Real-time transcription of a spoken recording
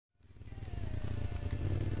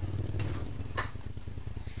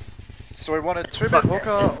So we wanted 2-bit Fuck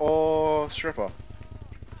hooker that. or stripper?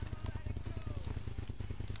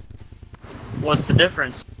 What's the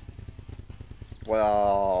difference?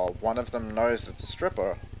 Well, one of them knows it's a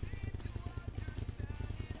stripper.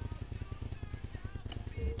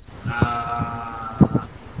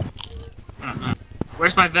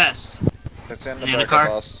 Where's my vest? It's in the In the burger car?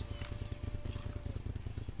 bus.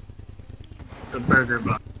 The burger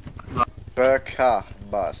bus. Burka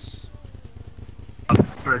bus.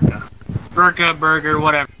 Burger,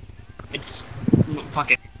 whatever. It's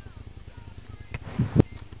fuck it.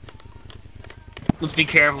 Let's be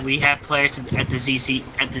careful. We have players at the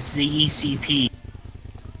ZCP.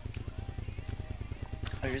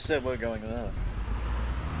 Who said we're going there?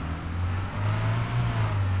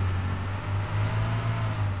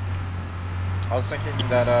 I was thinking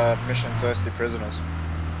that mission thirsty prisoners.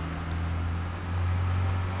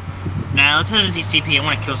 Now let's head to the ZCP. I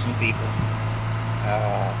want to kill some people.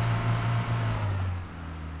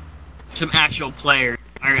 Some actual players.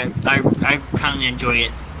 I kind of enjoy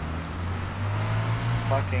it.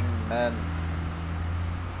 Fucking men.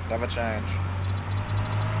 Never change.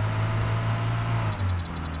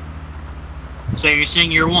 So you're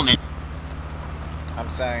saying you're a woman? I'm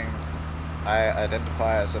saying I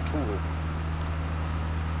identify as a tool.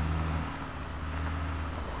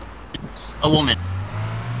 A woman.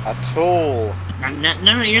 A tool!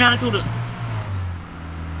 No, you're not a tool.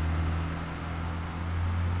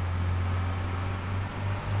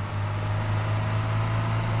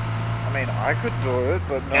 I mean, I could do it,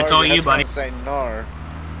 but no, That's all your you, head's buddy. gonna say no.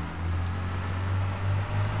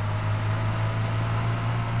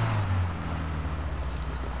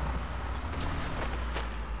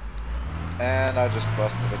 And I just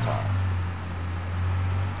busted a tire.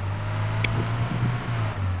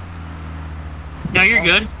 No, you're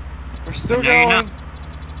good. We're still No, you're going. not.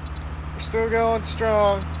 We're still going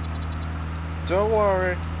strong. Don't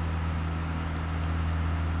worry.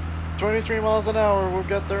 23 miles an hour, we'll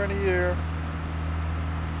get there in a year.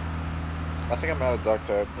 I think I'm out of duct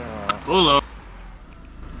tape. Hello.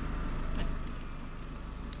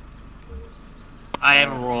 I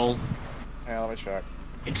have a roll. Hang on, let me check.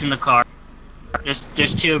 It's in the car. There's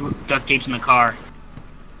 2 duct tapes in the car.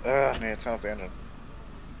 I need to turn off the engine.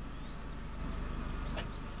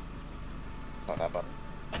 Not that button.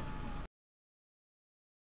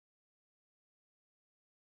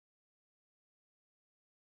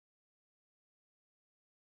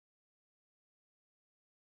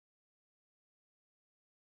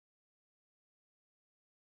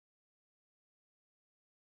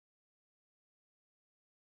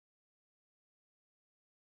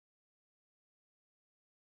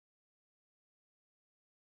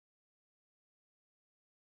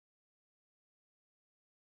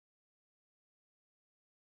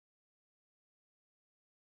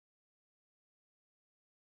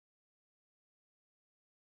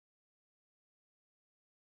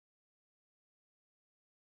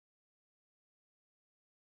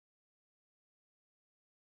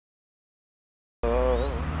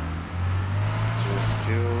 Just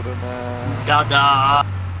killed a man. Da da.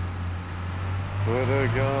 Put a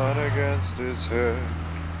gun against his head.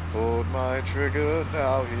 Pulled my trigger,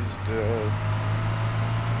 now he's dead.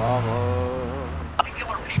 Mama,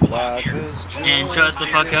 life is just And shut the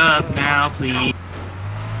fuck up now, please.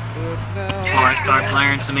 Before I start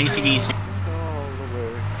blaring some AC/DC.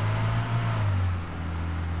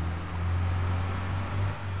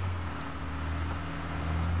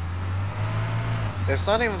 It's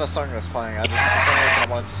not even the song that's playing, for some reason I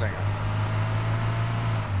wanted to sing it.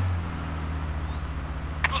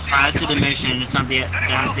 Alright, let's do the mission. It's not the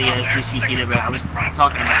ZCP that I was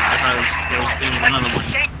talking about. I thought there was another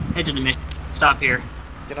one. Head to the mission. Stop here.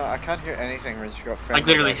 You know, I can't hear anything when you got Like, family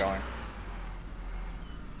literally. going.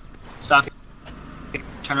 Stop here.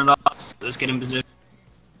 Turn it off. Let's get in position.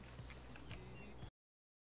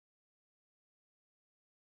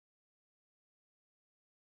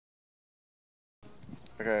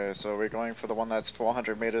 Okay, so are we going for the one that's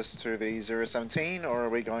 400 meters to the 017, or are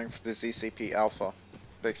we going for the ZCP Alpha?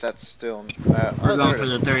 Because that's still... We're going for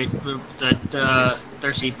the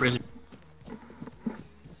 30 prison.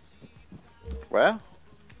 Where?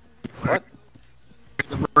 What?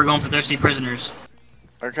 We're going for 30 prisoners.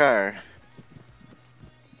 Okay.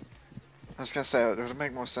 I was gonna say, it would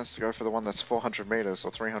make more sense to go for the one that's 400 meters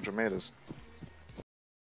or 300 meters.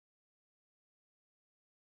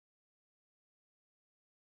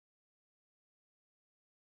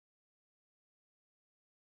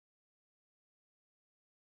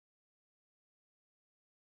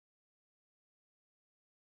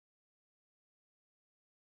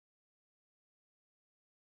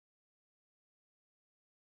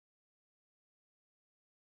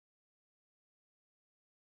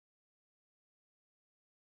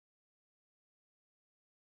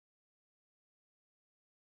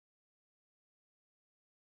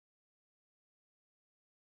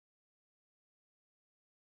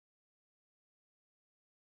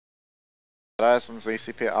 Us and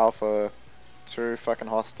ZCP Alpha, 2 fucking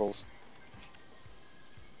hostiles.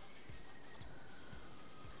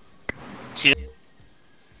 Two.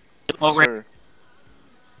 What range? 2.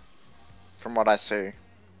 From what I see.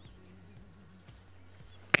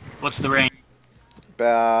 What's the range?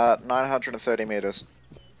 About 930 meters.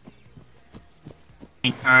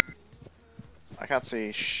 Alright. I can't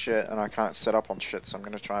see shit and I can't set up on shit, so I'm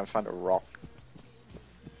gonna try and find a rock.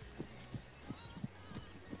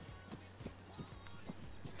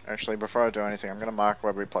 Actually, before I do anything, I'm gonna mark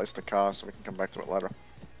where we place the car so we can come back to it later.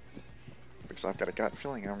 Because I've got a gut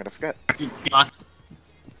feeling I'm gonna forget.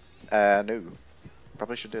 No.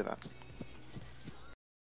 Probably should do that.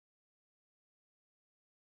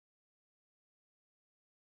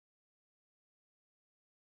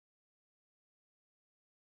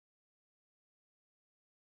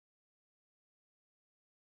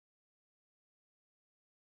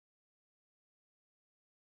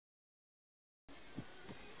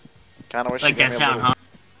 Kinda wish Like you that gave me a sound, little. huh?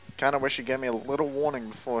 Kinda wish you gave me a little warning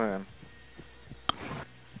beforehand.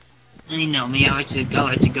 You know me, I like to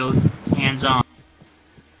go hands on.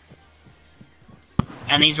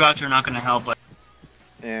 And these rocks are not gonna help us.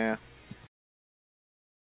 Yeah.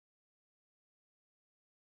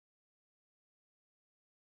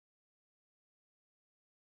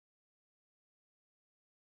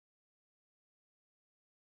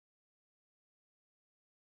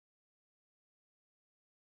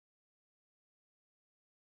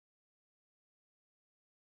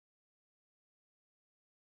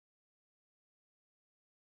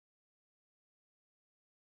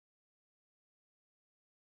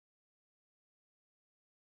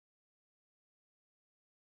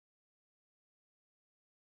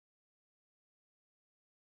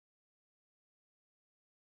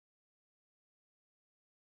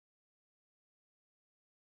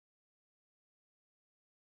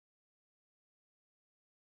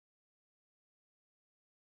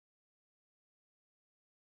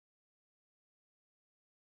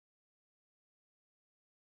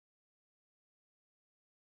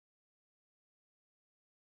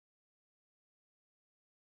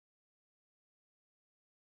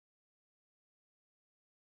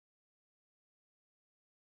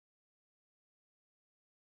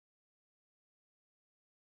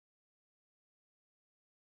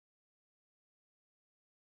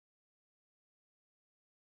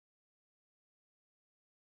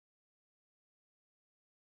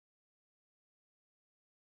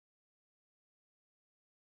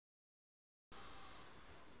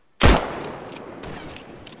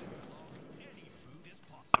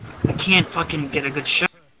 I can't fucking get a good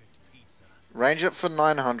shot. Range it for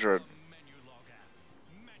 900.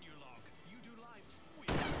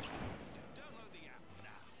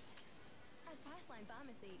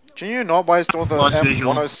 Can you not waste all the Lost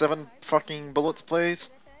visual. M107 fucking bullets, please?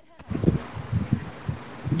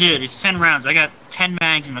 Dude, it's 10 rounds. I got 10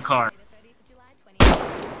 mags in the car.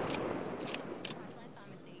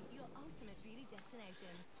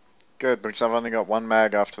 Good, because I've only got 1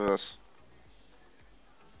 mag after this.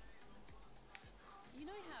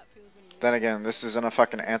 Then again, this isn't a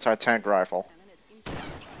fucking anti-tank rifle.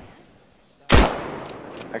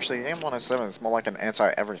 Actually, the M107 is more like an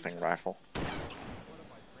anti-everything rifle.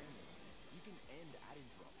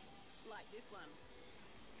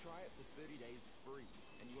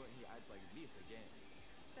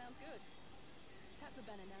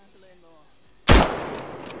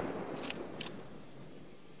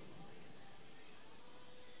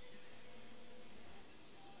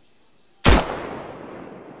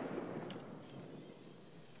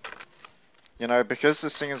 You know, because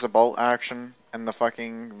this thing is a bolt action, and the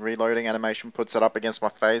fucking reloading animation puts it up against my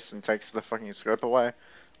face and takes the fucking scope away,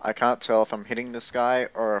 I can't tell if I'm hitting this guy,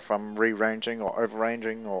 or if I'm re-ranging, or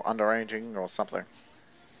over-ranging, or under-ranging, or something.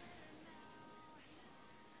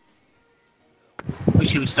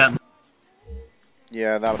 Wish he would stop.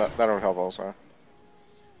 Yeah, that'll help also.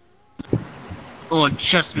 Oh,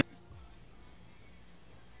 just me.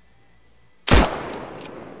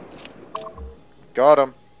 Got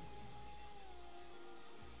him.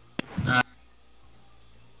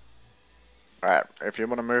 Alright, if you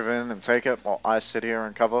want to move in and take it while I sit here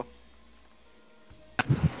and cover.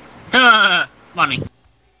 Money.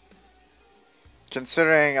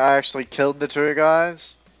 Considering I actually killed the 2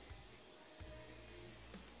 guys,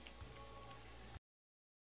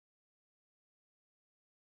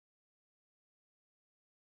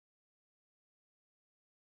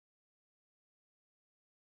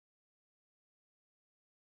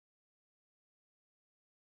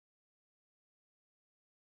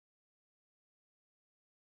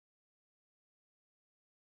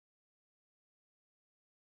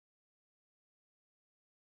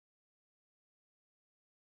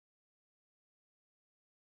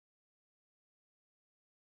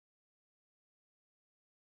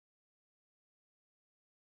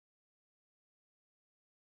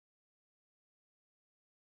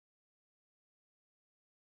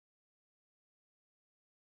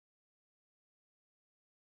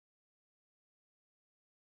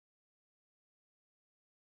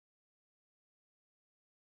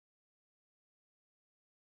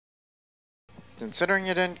 Considering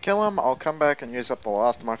you didn't kill him, I'll come back and use up the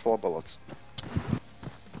last of my 4 bullets.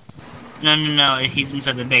 No. He's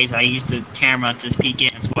inside the base. I used the camera to peek in.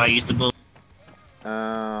 That's why I used the bullet.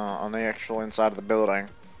 On the actual inside of the building.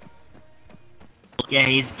 Yeah,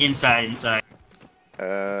 he's inside. Uh,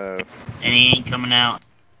 And he ain't coming out.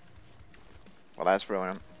 well, that's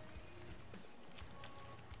brilliant.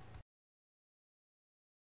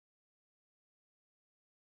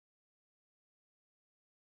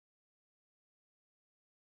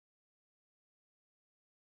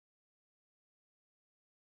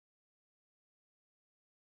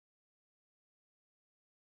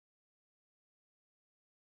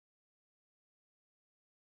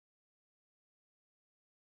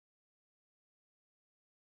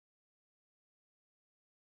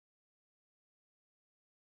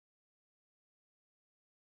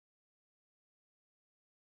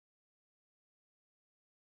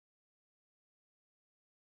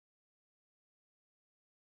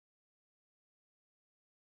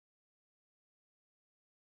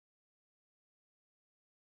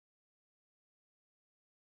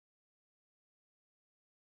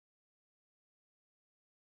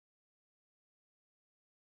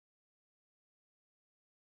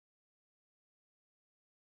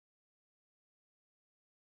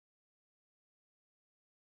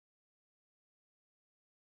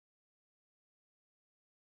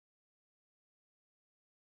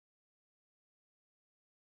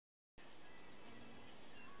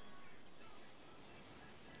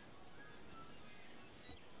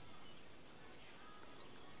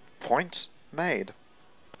 Point made.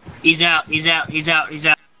 He's out.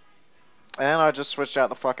 And I just switched out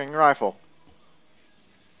the fucking rifle.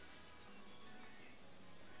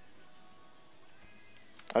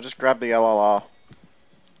 I just grabbed the LLR.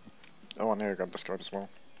 Oh, I need to grab the scope as well.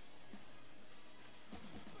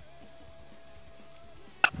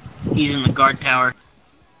 He's in the guard tower.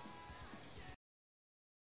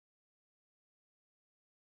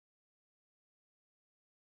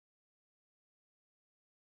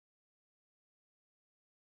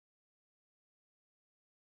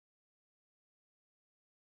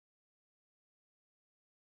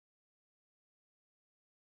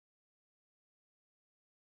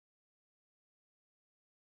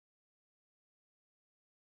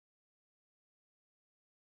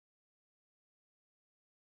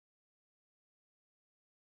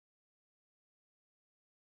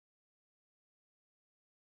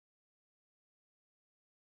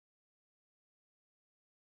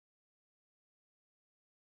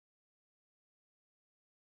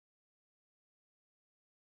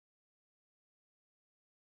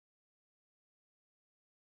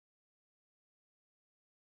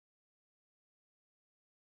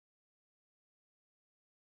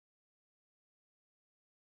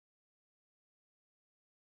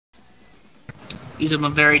 He's on the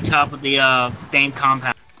very top of the main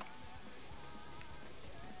compound.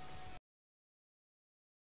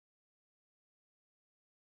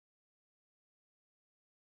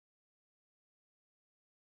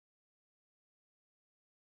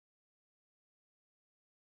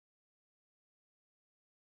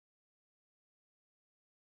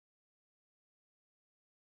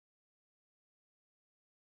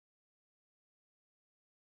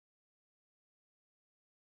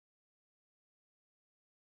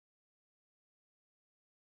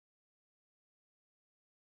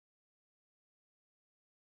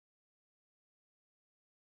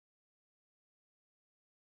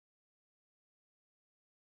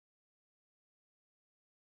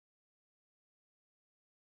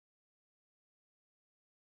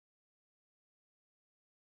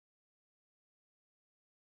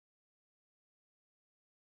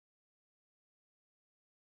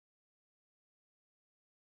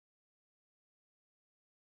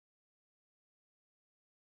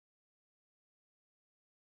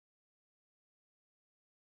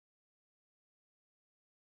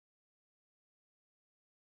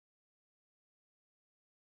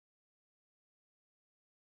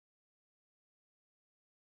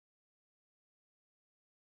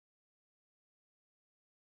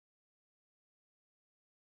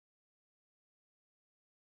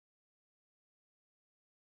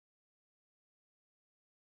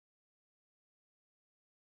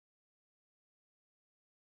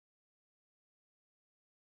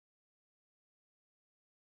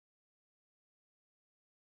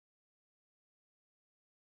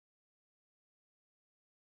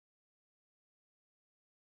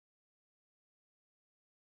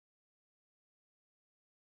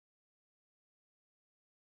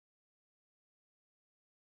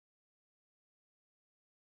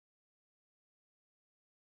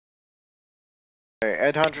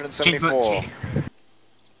 874.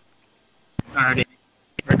 Alright.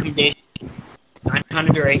 Recommendation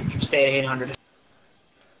 900 or 8, stay at 800.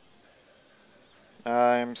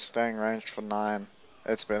 I'm staying ranged for 9.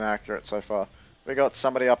 It's been accurate so far. We got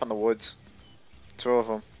somebody up in the woods. 2 of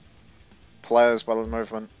them. Players by the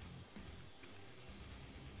movement.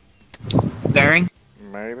 Bearing?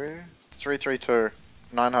 Maybe? 332.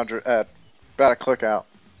 900 at. About a click out.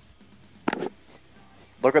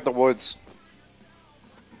 Look at the woods.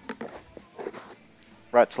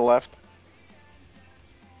 Right to left.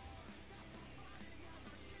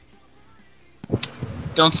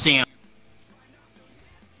 Don't see him.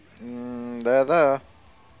 They're there.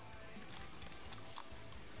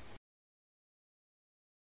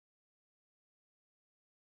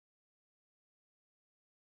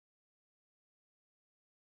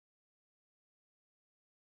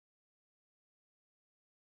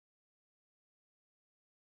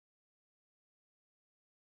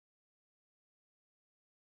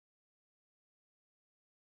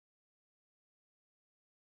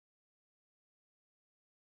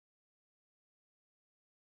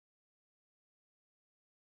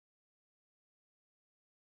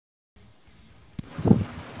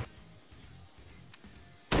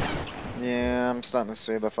 Yeah, I'm starting to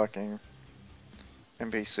see the fucking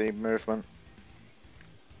NPC movement.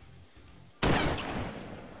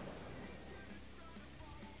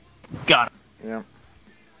 Got him. Yeah.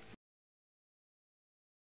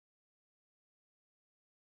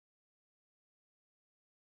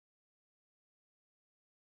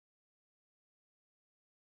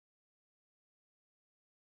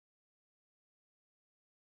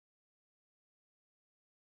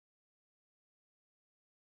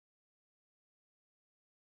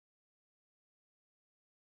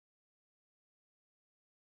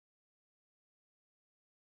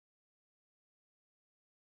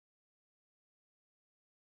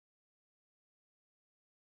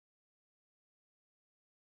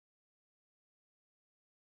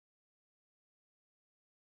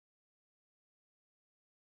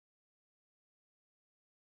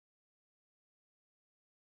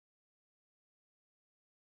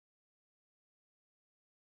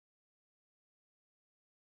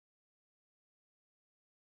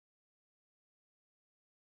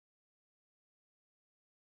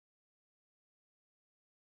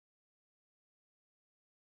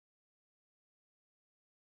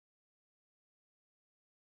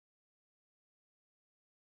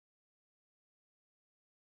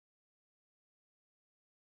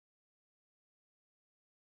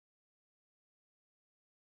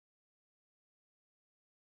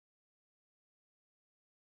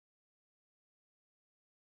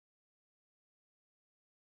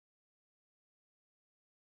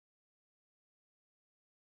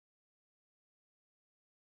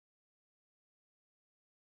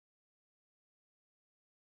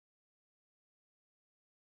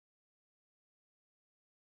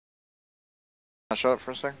 Can I shut up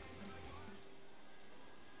for a second?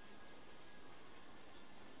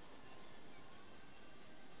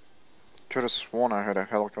 Could have sworn I heard a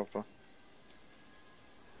helicopter.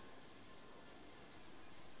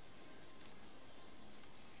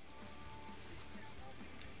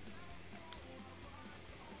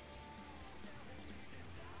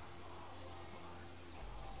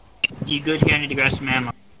 You good here? I need to grab some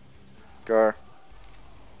ammo. Go.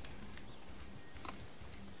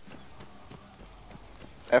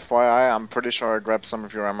 FYI, I'm pretty sure I grabbed some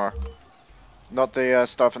of your ammo. Not the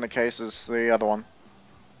stuff in the cases, the other one.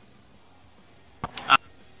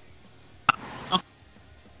 Okay.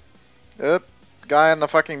 Yep. Guy in the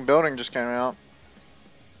fucking building just came out.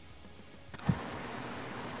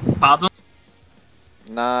 Problem?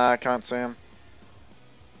 Nah, I can't see him.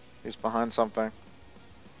 He's behind something.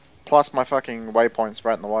 Plus my fucking waypoint's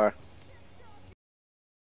right in the way.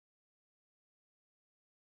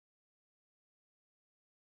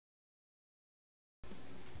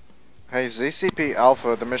 Hey, ZCP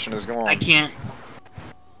Alpha, the mission is gone. I can't.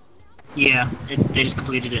 Yeah, they just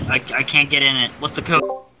completed it. I can't get in it. What's the code?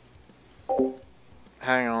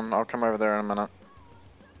 Hang on, I'll come over there in a minute.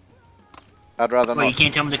 I'd rather Wait, you not.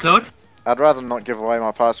 can't tell me the code? I'd rather not give away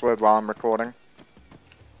my password while I'm recording.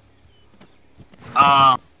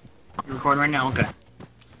 You're recording right now? Okay.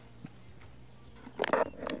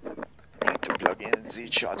 Need to plug in the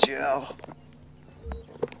charger.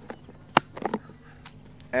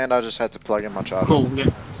 And I just had to plug in my charger. Cool,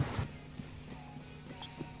 good.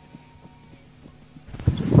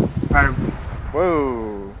 Alright.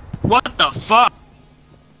 Whoa. What the fuck?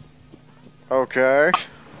 Okay.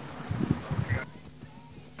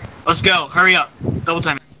 Let's go, hurry up. Double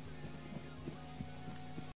time.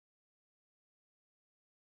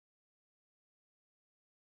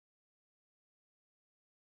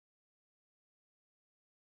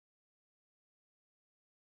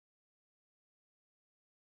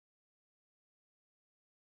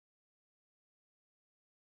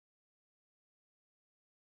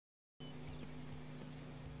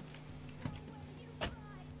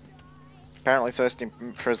 Apparently thirsty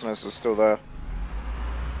prisoners are still there.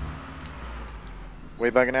 We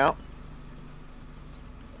bugging out?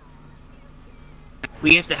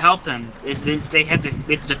 We have to help them. They have to.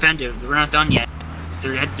 We have to defend it. We're not done yet.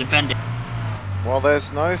 They have to defend it. Well,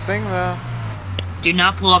 there's no thing there. Do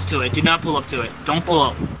not pull up to it. Do not pull up to it. Don't pull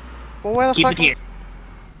up. Well, where the Keep fuck? it here.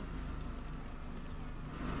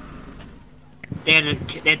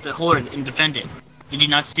 They had to hold it and defend it. Did you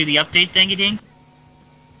not see the update thing, Ding?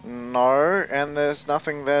 No, and there's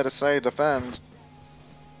nothing there to say defend.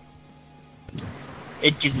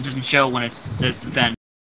 It just doesn't show when it says defend.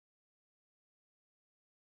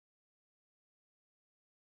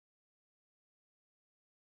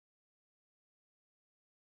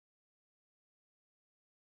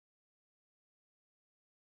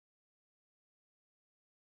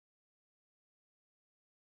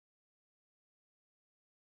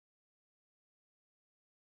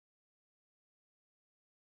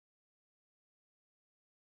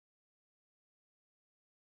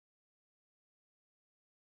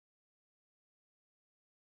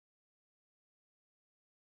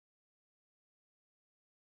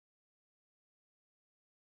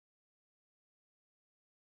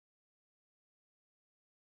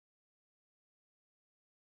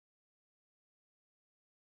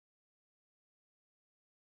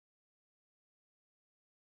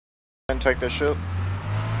 And take this shit.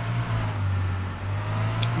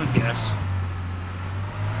 I guess.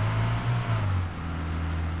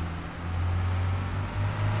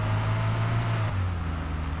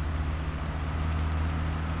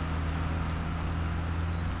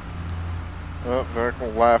 Oh, vehicle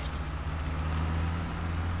left.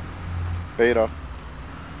 Beta.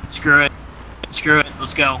 Screw it. Screw it.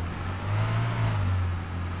 Let's go.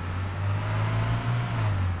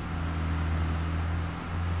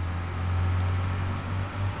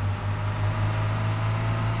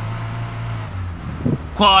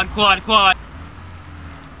 Quad, quad, quad.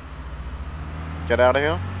 Get out of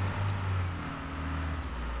here.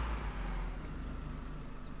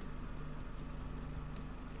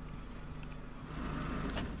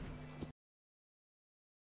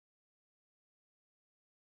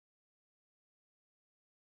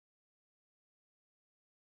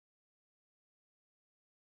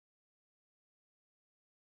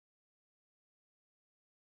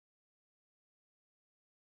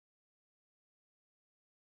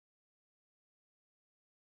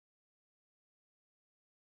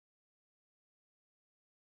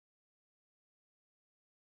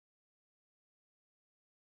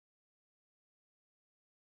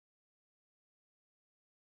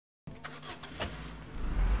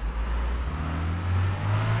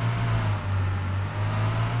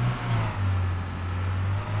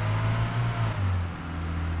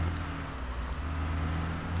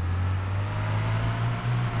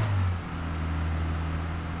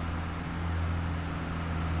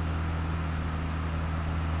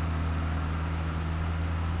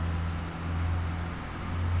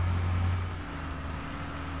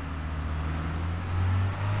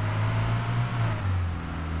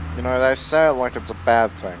 You know, they say it like it's a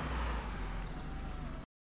bad thing.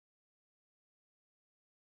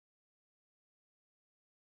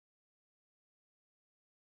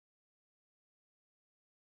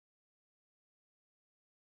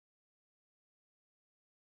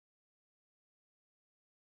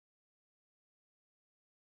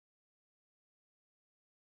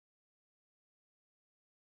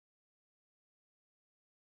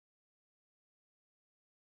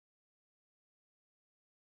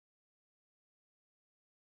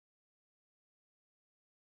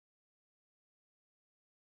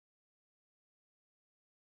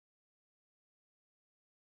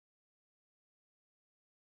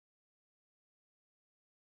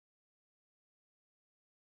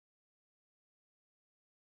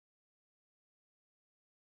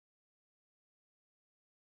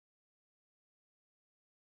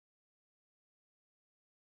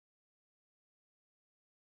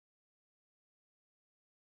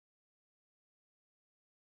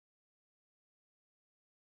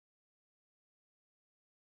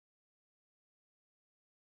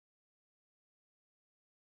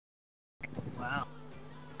 Wow.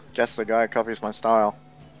 Guess the guy copies my style.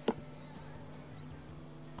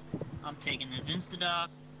 I'm taking this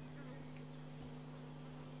insta-doc.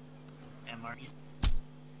 MRE's.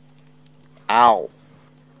 Ow.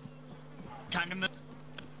 Time to move.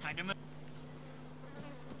 Time to move.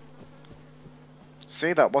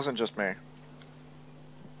 See, that wasn't just me.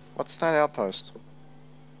 What's that outpost?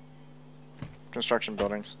 Construction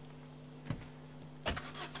buildings.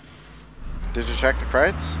 Did you check the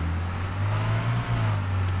crates?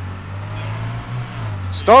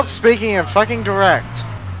 Stop speaking in fucking direct.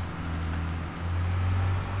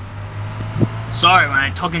 Sorry, when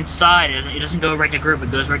I talk inside, it doesn't go right to group,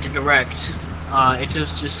 it goes right to direct. It's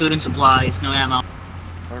just food and supply, it's no ammo.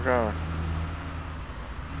 Okay.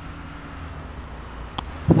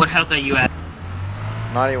 What health are you at?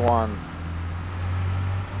 91.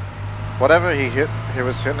 Whatever he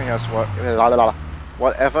was hitting us.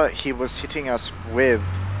 Whatever he was hitting us with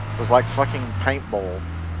was like fucking paintball.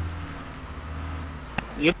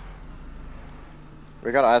 Yep.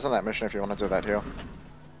 We got eyes on that mission if you want to do that here.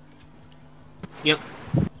 Yep.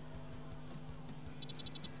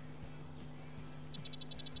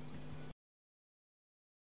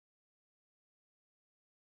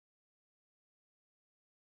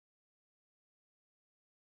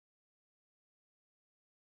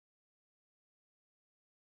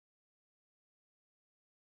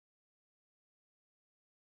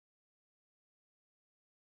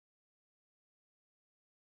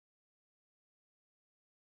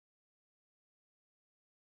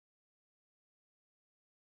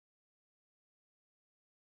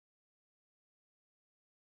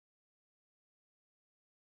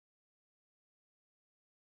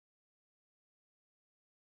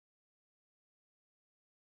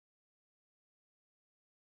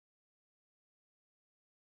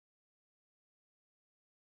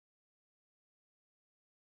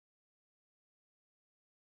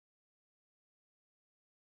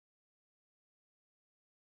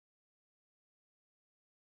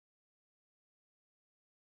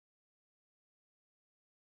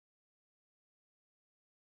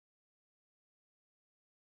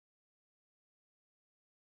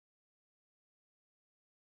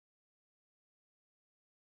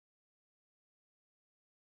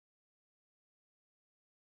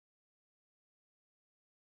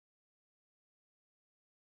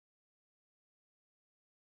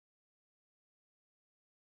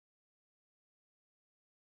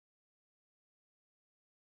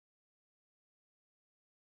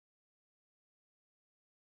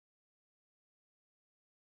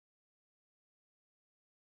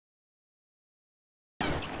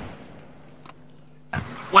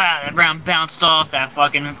 Wow, that round bounced off that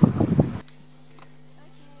fucking...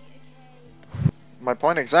 My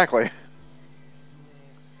point exactly.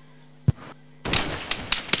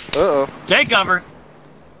 Uh-oh. Take cover!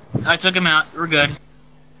 I took him out, we're good.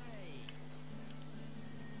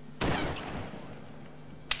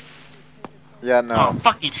 Yeah, no. Oh,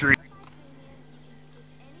 fucking tree.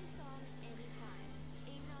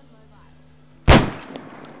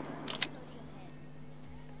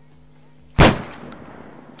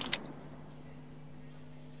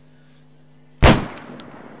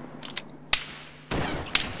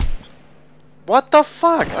 What the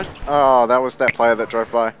fuck? Oh, that was that player that drove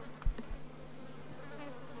by.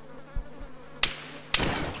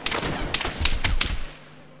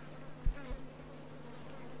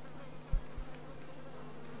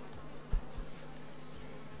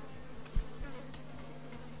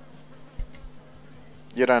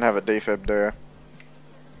 You don't have a defib, do you?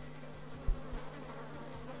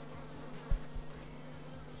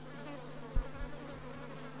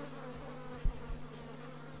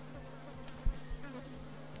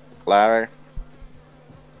 Larry?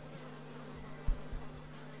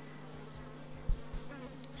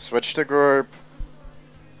 Switch to group.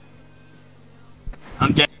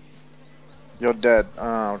 I'm dead. You're dead.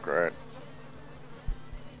 Oh, great.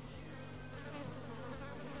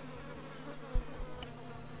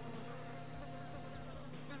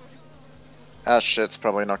 Ah, shit's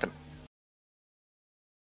probably not gonna...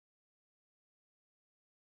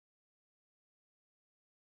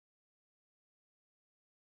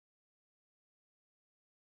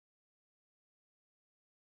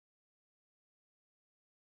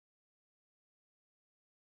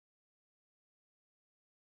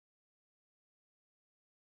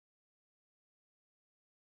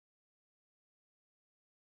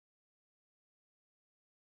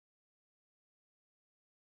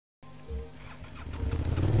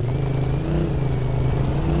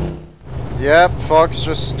 Yep, Fox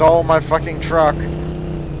just stole my fucking truck.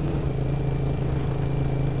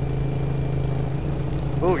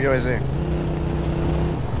 Ooh, UAZ.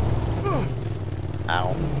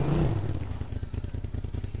 Ow.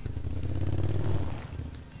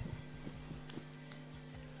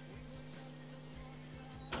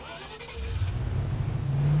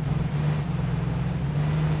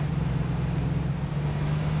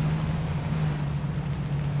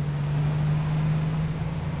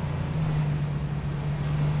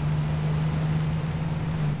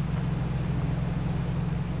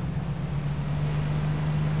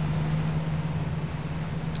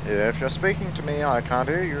 If you're speaking to me, I can't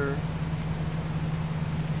hear you.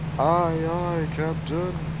 Aye, aye,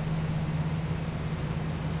 Captain.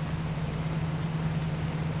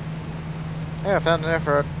 Yeah, found an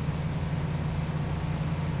effort.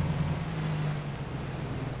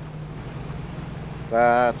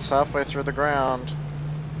 That's halfway through the ground.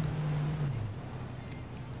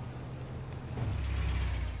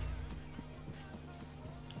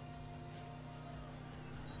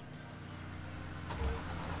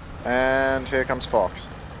 And here comes Fox.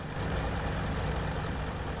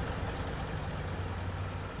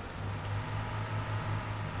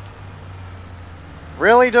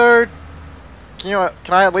 Really, dude? Can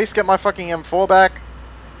I at least get my fucking M4 back?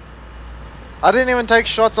 I didn't even take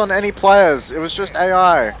shots on any players. It was just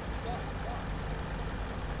AI.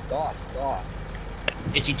 Stop.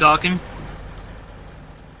 Is he talking?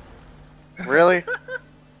 Really?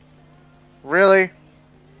 Really?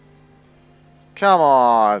 Come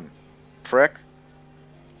on, prick.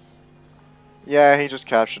 Yeah, he just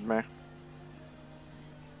captured me.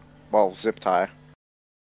 Well, zip tie.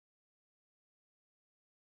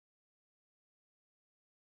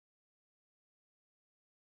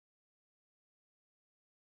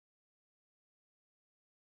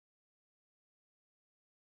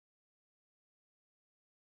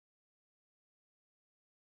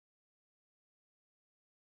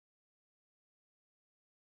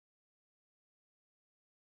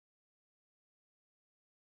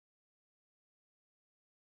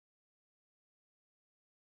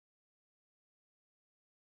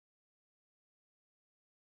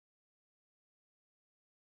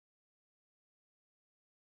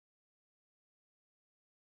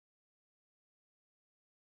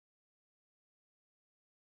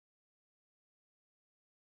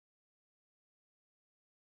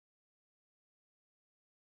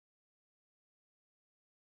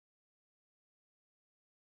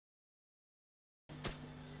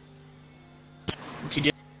 What's he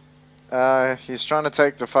doing? He's trying to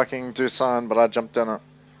take the fucking Doosan, but I jumped in it.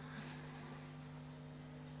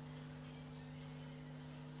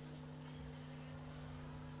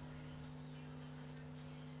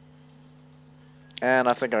 And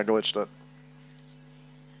I think I glitched it.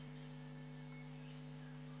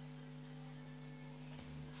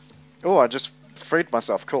 Oh, I just freed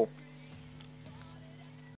myself. Cool.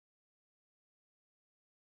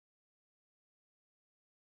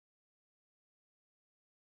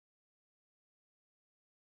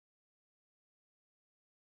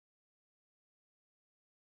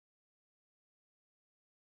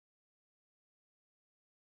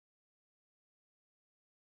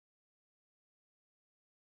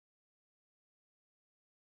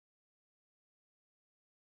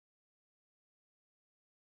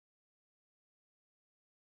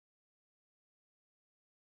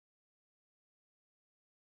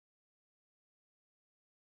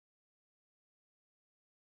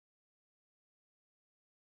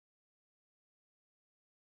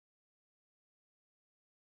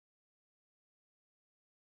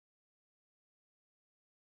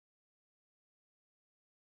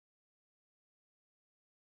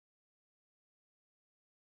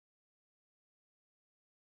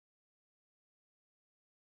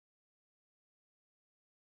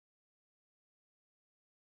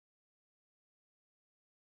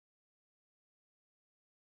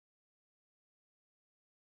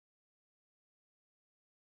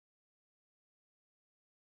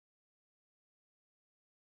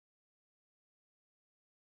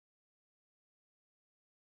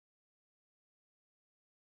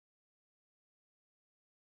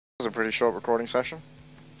 This was a pretty short recording session.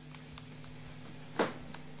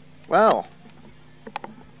 Well,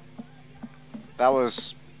 that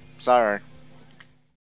was... sorry.